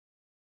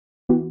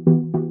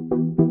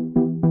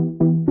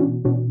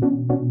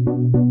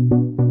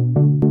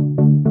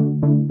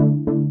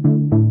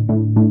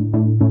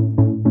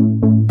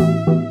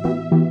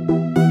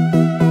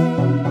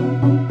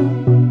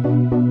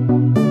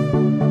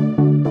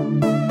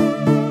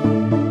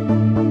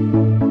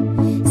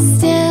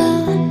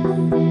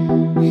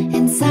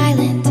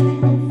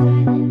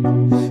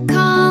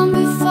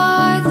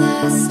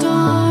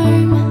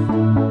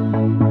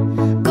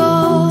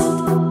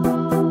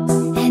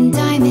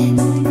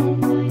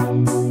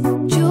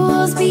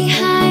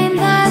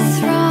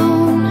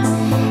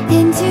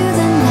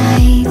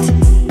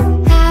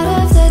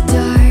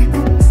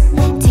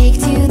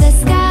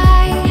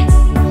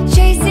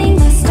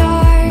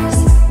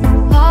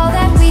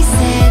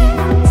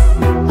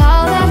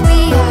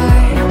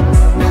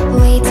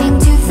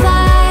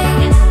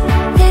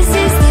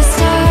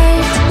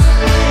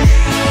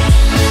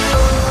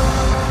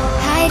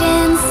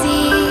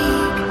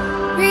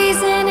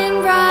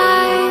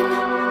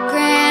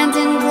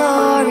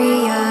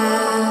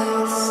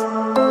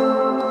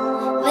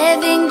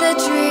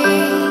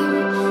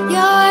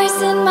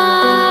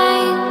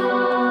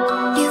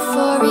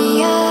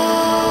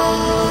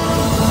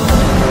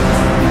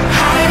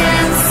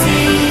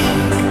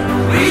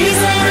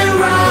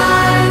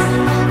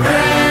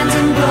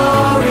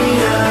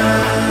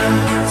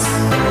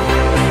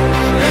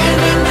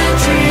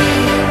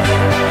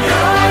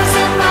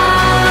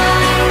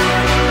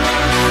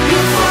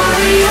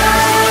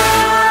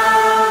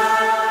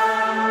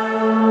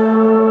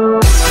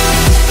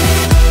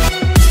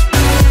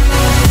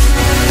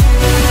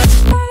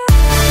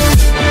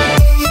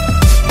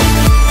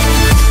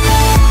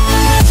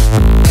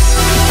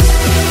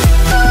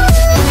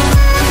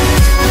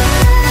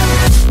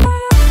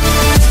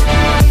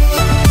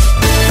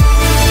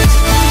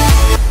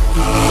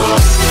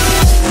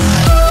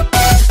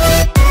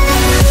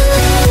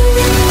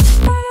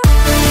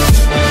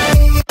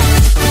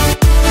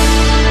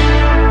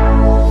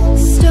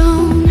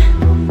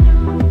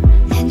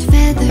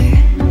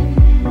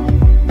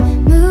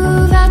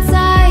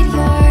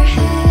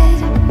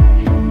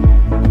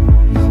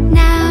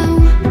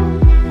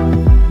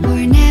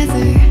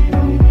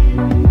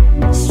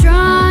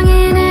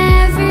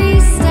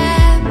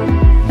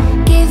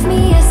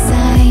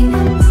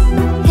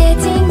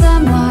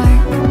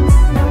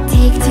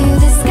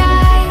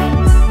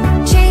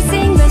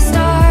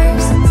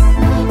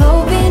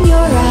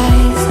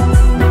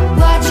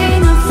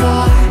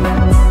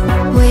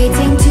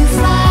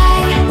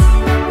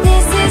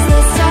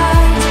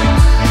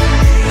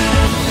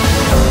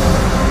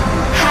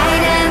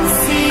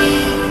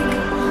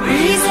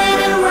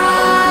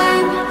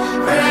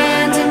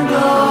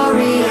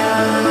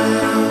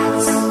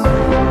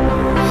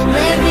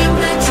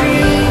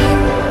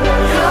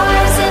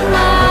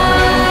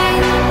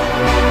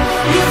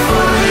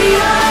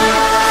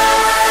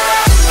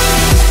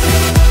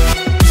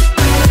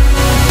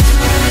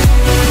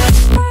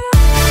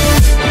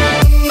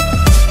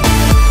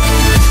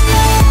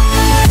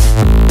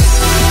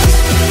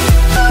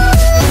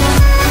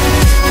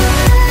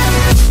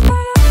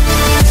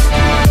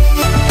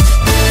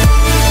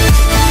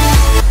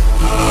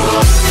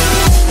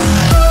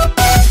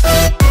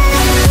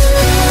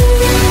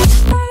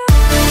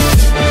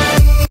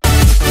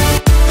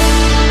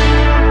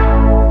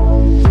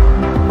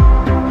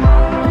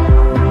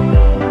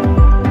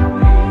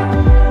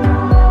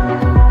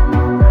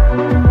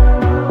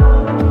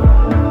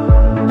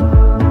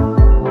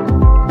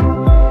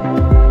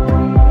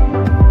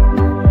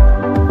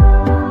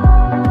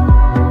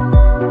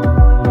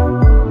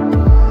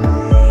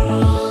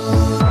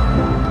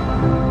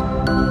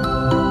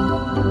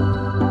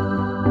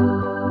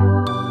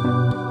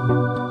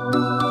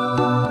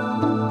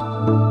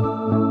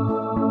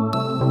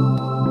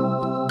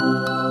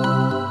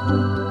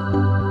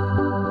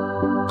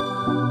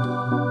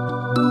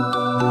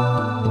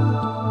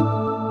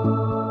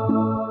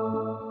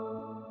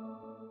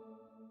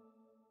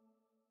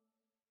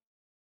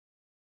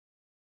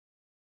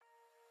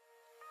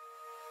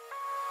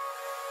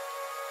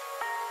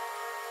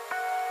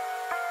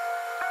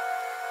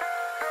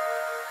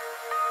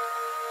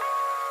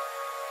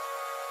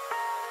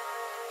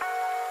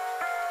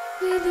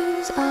We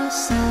lose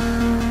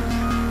ourselves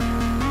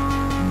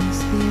in the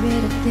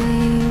spirit of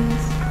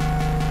things.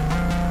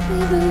 We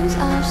lose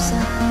our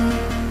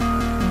sight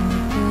when we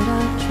put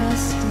our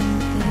trust in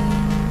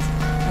things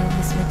of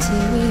this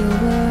material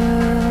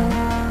world,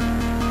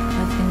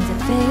 of things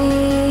that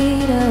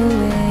fade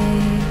away.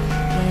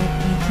 Yet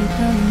we keep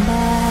coming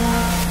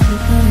back,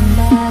 keep coming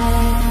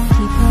back,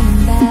 keep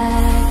coming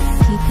back,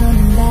 keep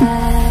coming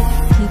back,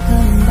 keep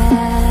coming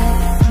back,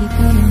 keep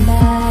coming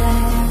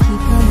back, keep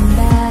coming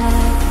back,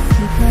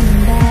 keep coming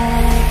back, keep coming back, keep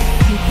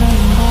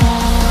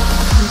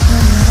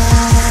coming back,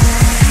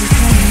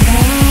 keep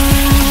coming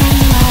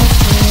back.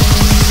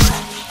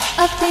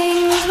 Of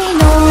things we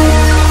know.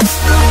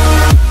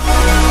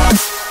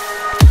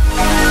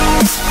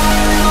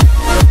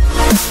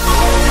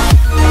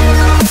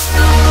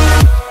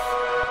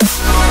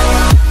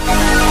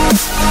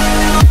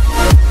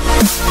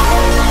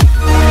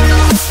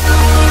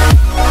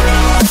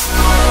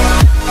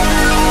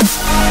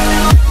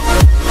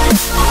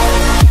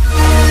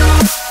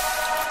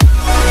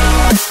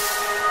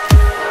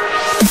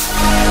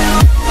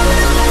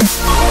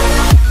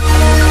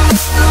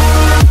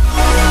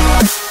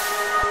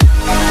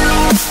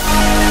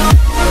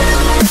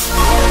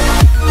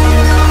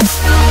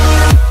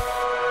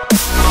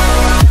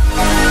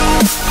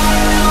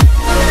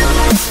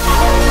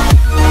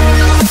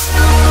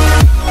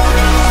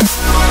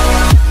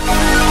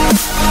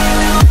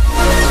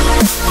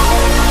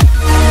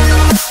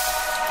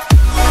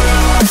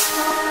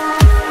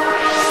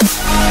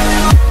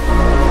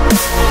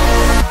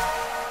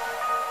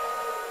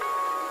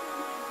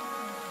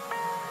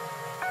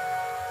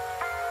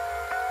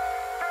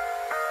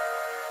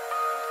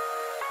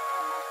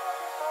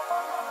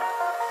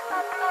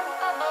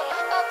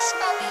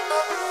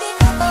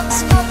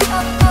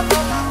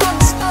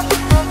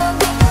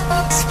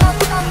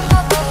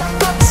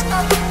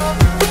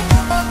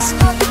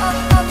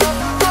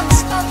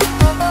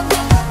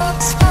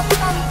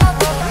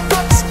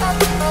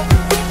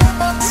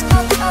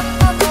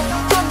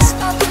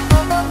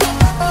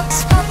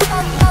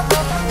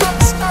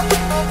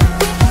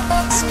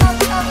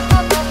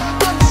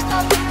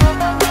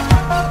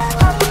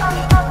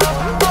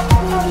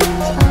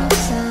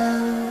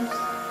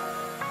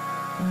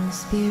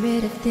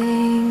 Spirit of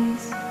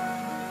things,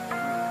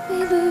 we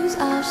lose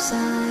our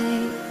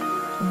sight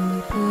when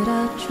we put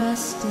our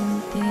trust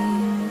in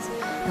things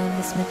of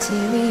this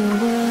material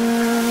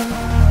world,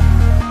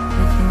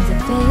 the things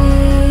that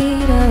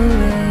fade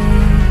away.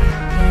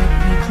 Yet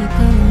we keep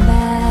coming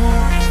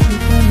back,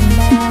 keep coming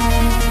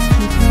back,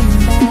 keep coming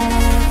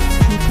back,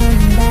 keep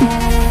coming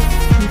back,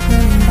 keep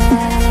coming back,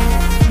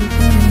 keep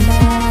coming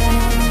back,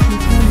 keep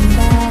coming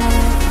back,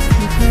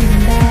 keep coming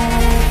back,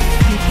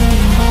 keep coming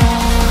back.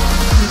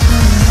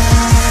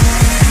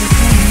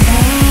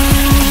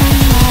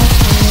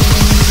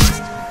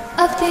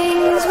 Of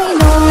things we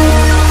know.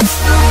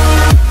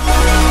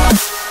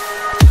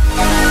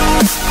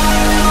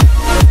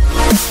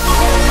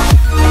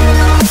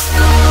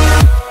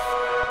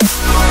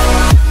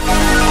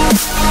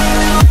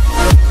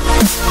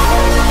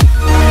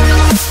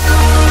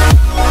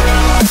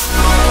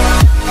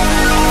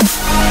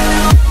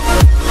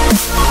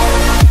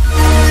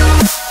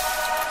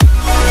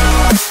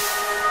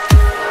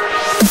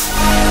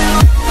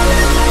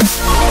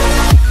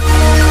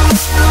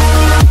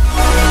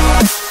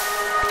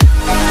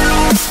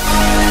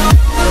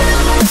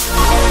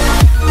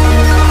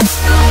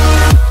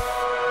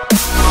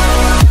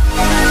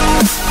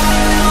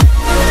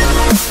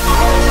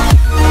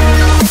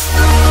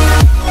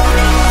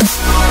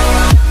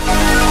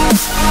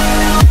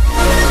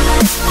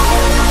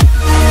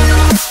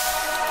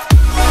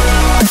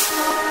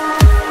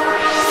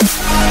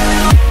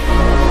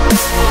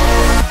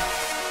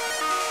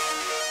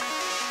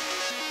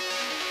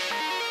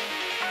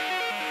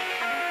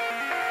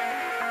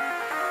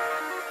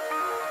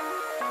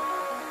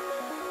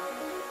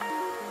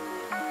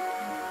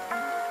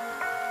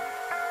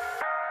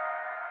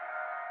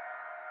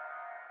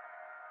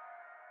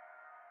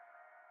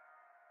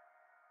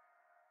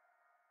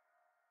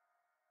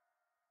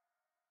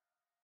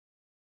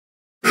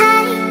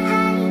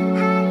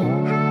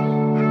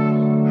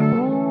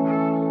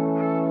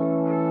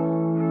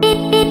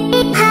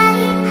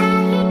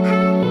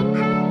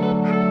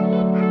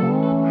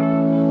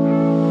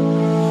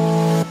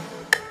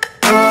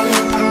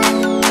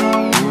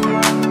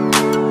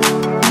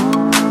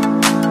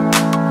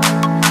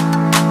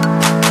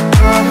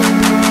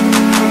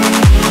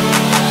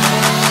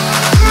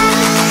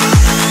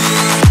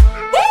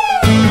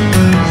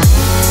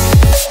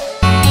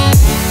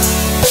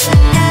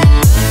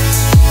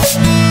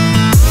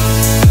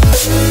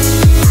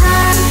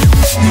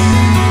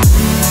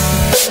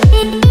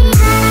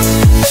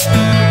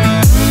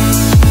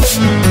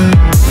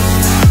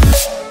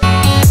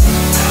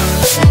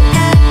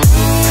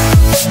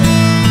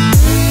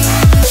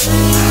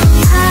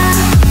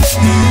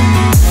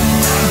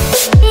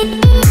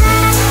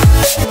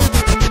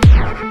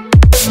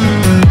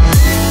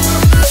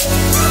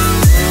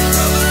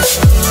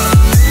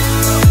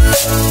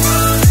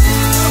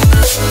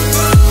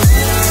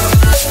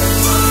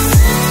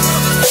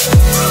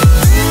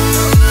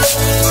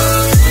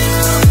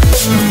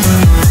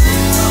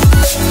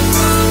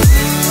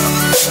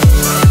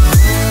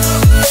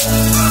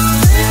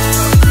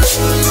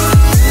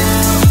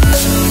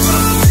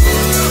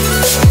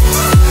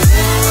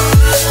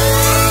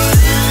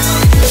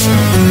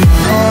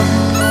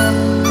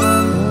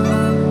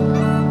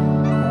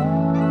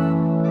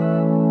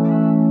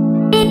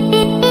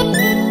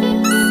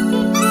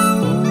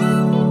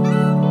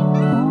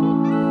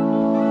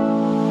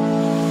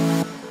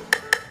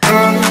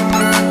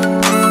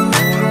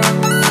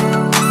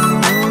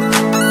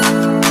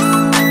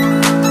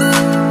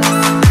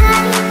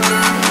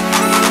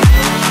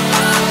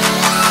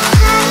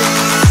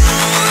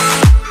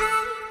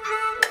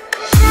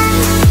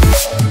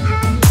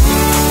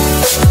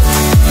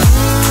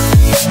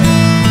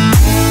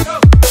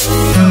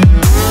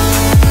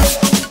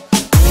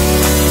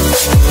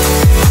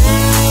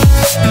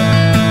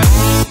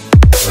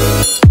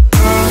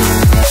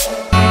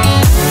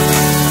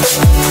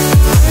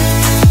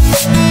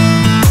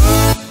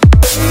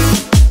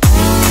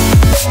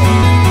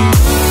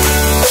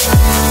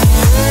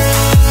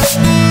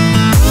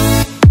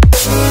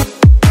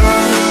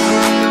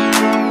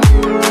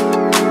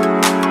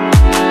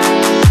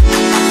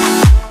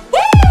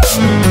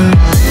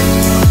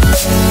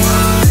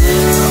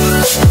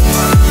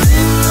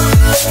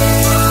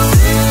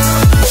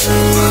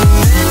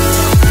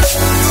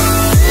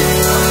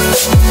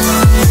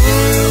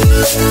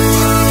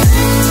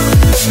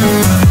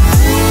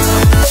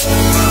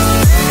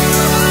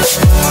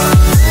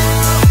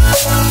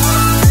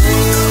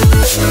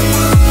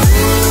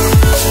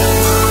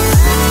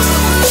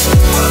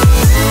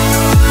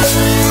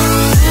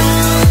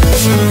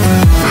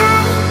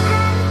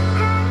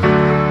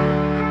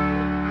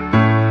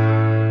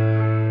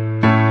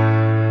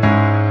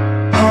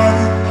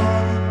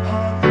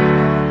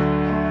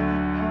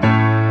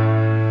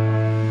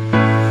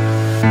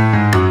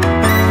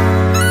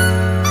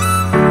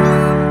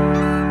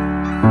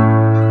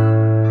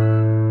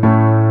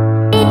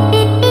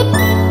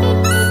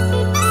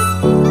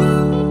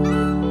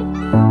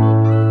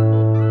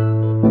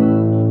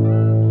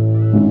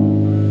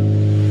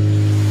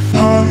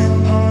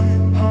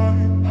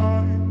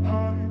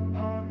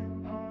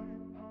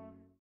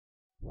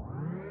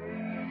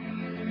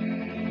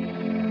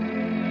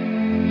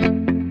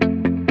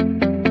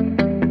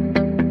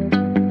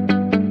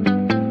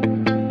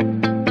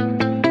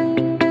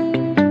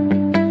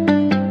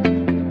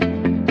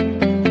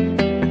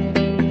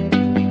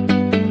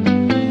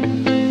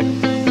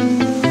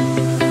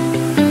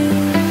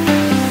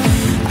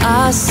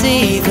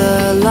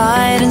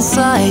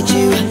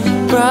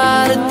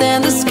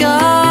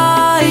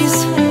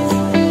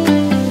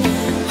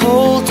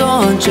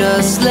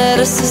 just let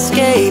us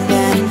escape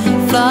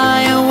and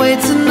fly away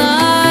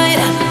tonight.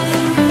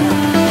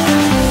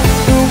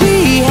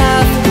 We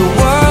have the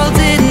world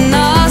in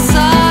our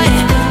sight,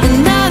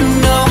 and I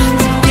know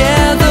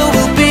together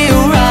we'll be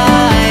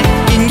alright.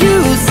 Can you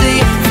see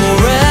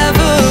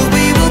forever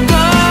we will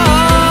go?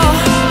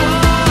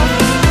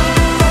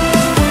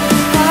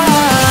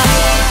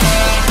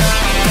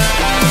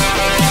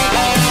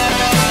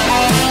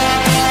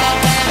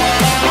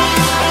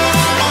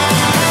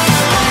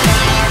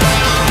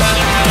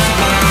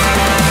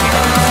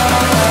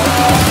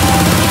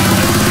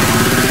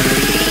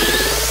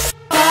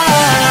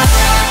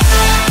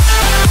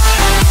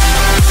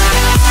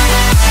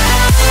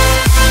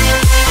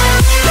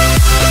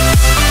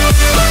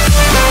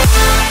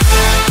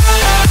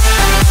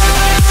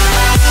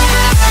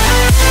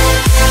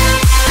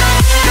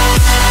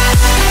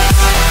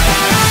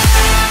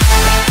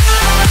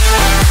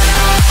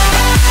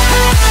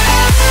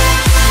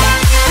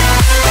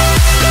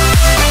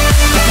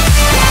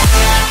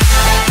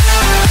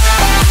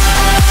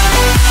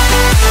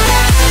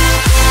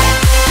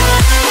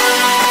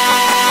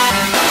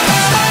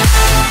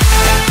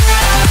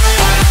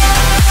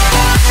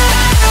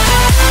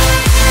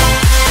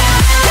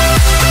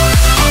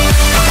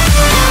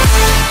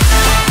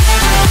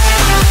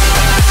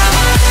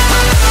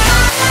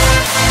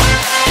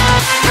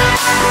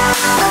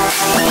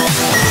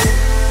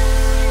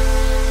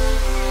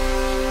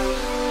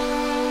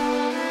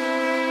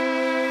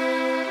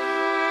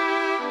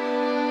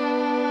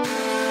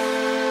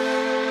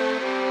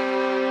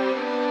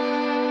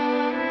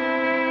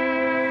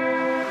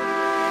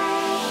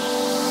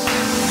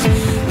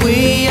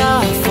 We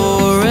are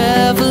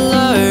forever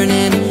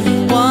learning,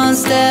 one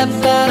step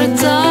at a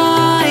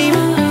time.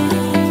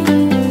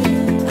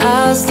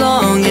 As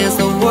long as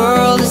the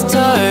world is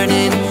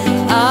turning,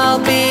 I'll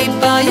be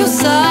by your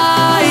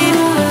side.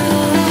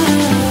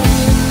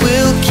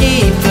 We'll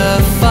keep the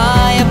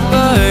fire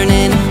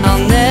burning,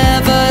 I'll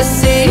never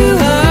see you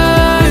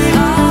hurt.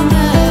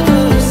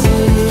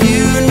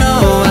 You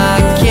know I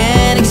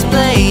can't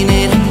explain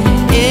it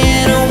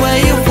in a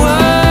way of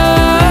words.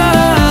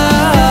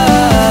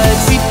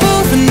 We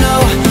both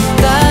know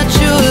that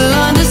you'll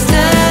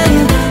understand,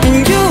 and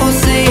you'll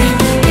see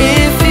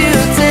if you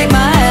take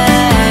my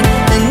hand.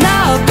 Then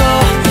I'll go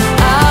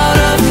out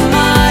of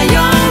my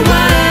own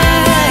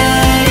way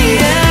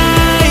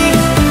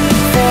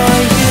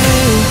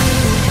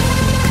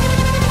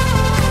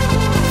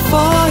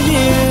for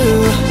you.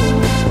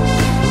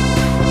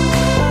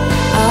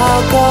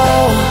 I'll go